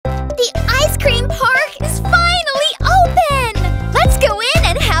The ice cream park is finally open! Let's go in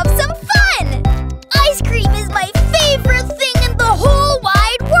and have some fun! Ice cream is my favorite thing in the whole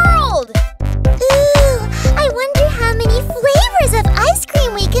wide world! Ooh, I wonder how many flavors of ice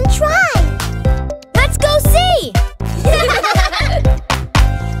cream we can try! Let's go see!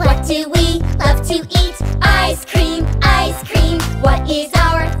 What do we love to eat? Ice cream, ice cream. What is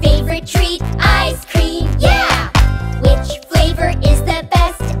our favorite treat? Ice cream, yeah! Which flavor is the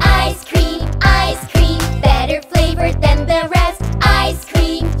best? Ice cream, ice cream. Better flavor than the rest. Ice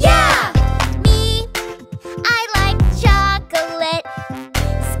cream, yeah! Me, I like chocolate.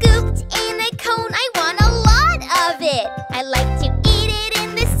 Scooped in a cone, I want a lot of it. I like to eat it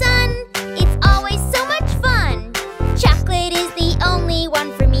in the sun. It's always so much fun. Chocolate is the only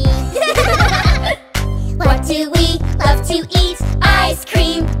one for me. What do we love to eat? Ice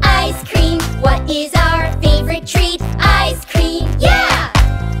cream, ice cream. What is our favorite treat? Ice cream, yeah!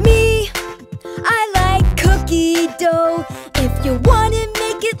 Me, I like cookie dough. If you want to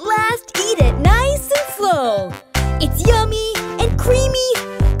make it last, eat it nice and slow. It's yummy and creamy.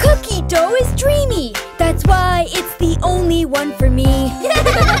 Cookie dough is dreamy. That's why it's the only one for me.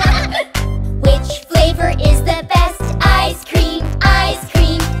 Which flavor is the best? Ice cream, ice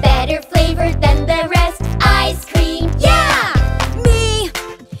cream. Better flavor than the rest. Ice cream, yeah! Me,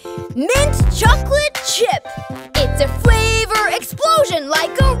 mint chocolate chip. It's a flavor explosion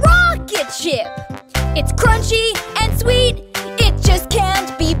like a rocket ship. It's crunchy and sweet. It just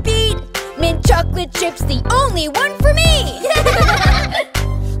can't be beat. Mint chocolate chip's the only one for me.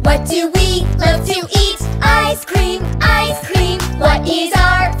 What do we love to eat? Ice cream, ice cream. What is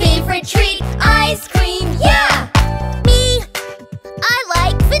our favorite treat? Ice cream, yeah! Me, I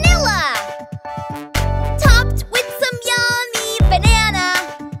like vanilla. Topped with some yummy banana.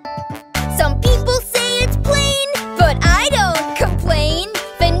 Some people say it's plain, but I don't complain.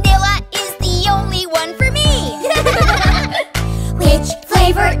 Vanilla is the only one for me. Which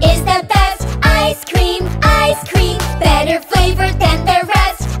flavor is the best? Ice cream, ice cream. Better flavor than the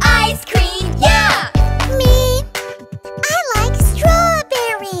rest. Ice cream, yeah! Me, I like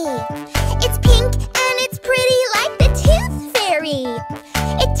strawberry. It's pink and it's pretty like the tooth fairy.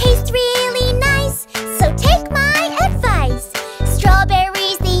 It tastes really nice, so take my advice.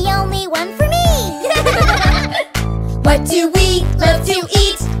 Strawberry's the only one for me. What do we love to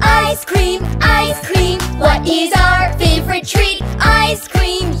eat? Ice cream, ice cream. What is our favorite treat? Ice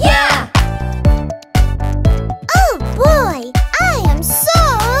cream, yeah! Oh boy, I am so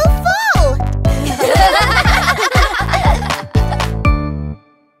full!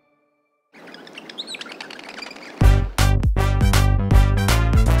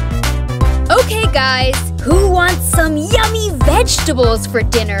 Okay, guys, who wants some yummy vegetables for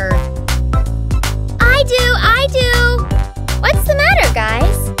dinner? I do! What's the matter,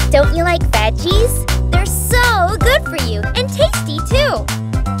 guys? Don't you like veggies? They're so good for you and tasty, too.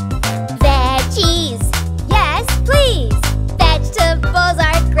 Veggies! Yes, please! Vegetables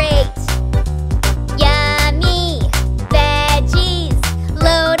are great! Yummy! Veggies!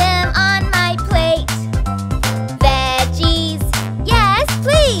 Load 'em on my plate! Veggies! Yes,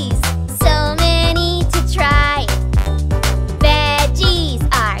 please! So many to try! Veggies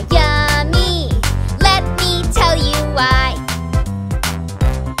are yummy! Let me tell you why!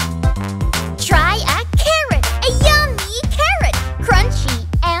 Try a carrot! A yummy carrot! Crunchy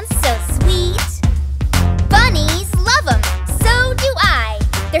and so sweet! Bunnies love 'em, so do I!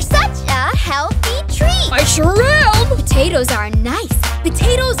 They're such a healthy treat! I sure am! Potatoes are nice.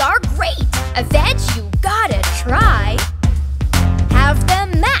 Potatoes are great. A veg you gotta try. Have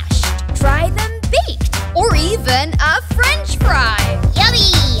them mashed, try them baked, or even a French fry.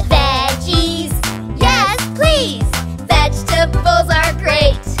 Yummy! Veggies! Yes, please! Vegetables are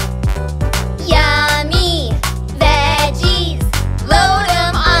great! Yummy! Veggies! Load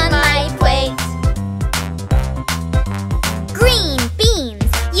 'em on my plate! Green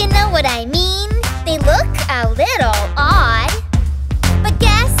beans! You know what I mean? They look a little odd. But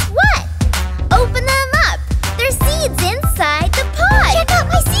guess what? Open them up! There's seeds inside the pod! Check out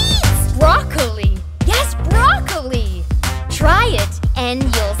my seeds! Broccoli. Yes, broccoli. Try it and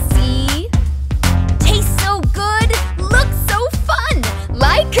you'll see. Tastes so good, looks so fun,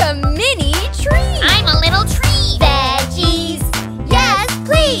 like a mini tree. I'm a little tree! Veggies! Yes,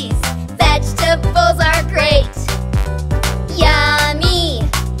 please! Vegetables are great! Yummy!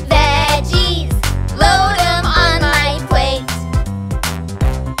 Veggies! Load 'em on my plate!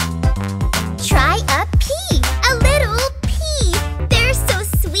 Try a pea! A little pea! They're so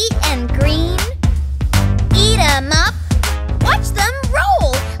sweet and green! Eat 'em up! Watch them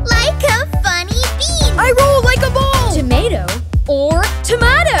roll like a funny bean! I roll like a ball. Tomato or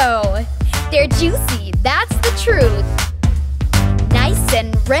tomato. juicy, that's the truth. Nice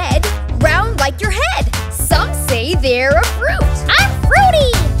and red, round like your head. Some say they're a fruit. I'm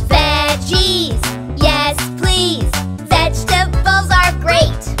fruity! Veggies!